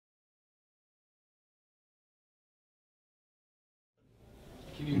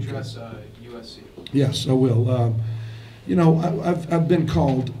Can you address USC? Yes, I will. You know, I've been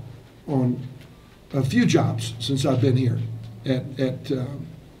called on a few jobs since I've been here at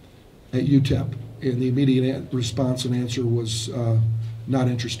UTEP, and the immediate response and answer was not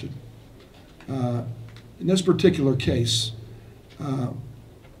interested. In this particular case, the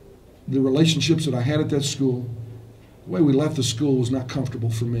relationships that I had at that school, the way we left the school was not comfortable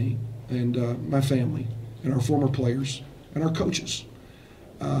for me and my family and our former players and our coaches.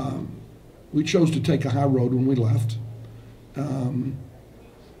 We chose to take a high road when we left.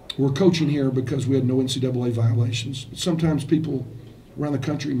 We're coaching here because we had no NCAA violations. Sometimes people around the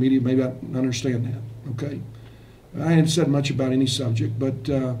country, media, may not understand that, okay? I hadn't said much about any subject, but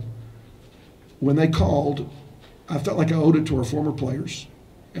when they called, I felt like I owed it to our former players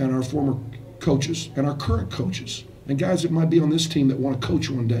and our former coaches and our current coaches and guys that might be on this team that want to coach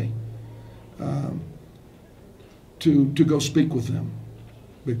one day to go speak with them,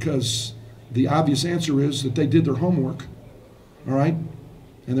 because the obvious answer is that they did their homework, all right,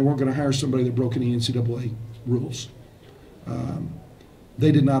 and they weren't going to hire somebody that broke any NCAA rules.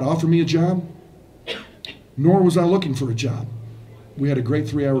 They did not offer me a job, nor was I looking for a job. We had a great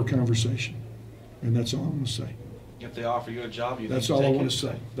 3-hour conversation, and that's all I want to say. If they offer you a job, you That's all I want to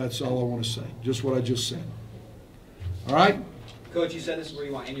say. That's all I want to say. Just what I just said. All right? Coach, you said this is where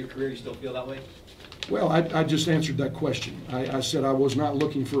you want to end your career. You still feel that way? Well, I just answered that question. I said I was not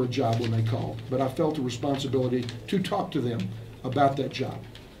looking for a job when they called, but I felt a responsibility to talk to them about that job.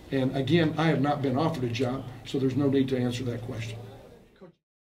 And again, I have not been offered a job, so there's no need to answer that question.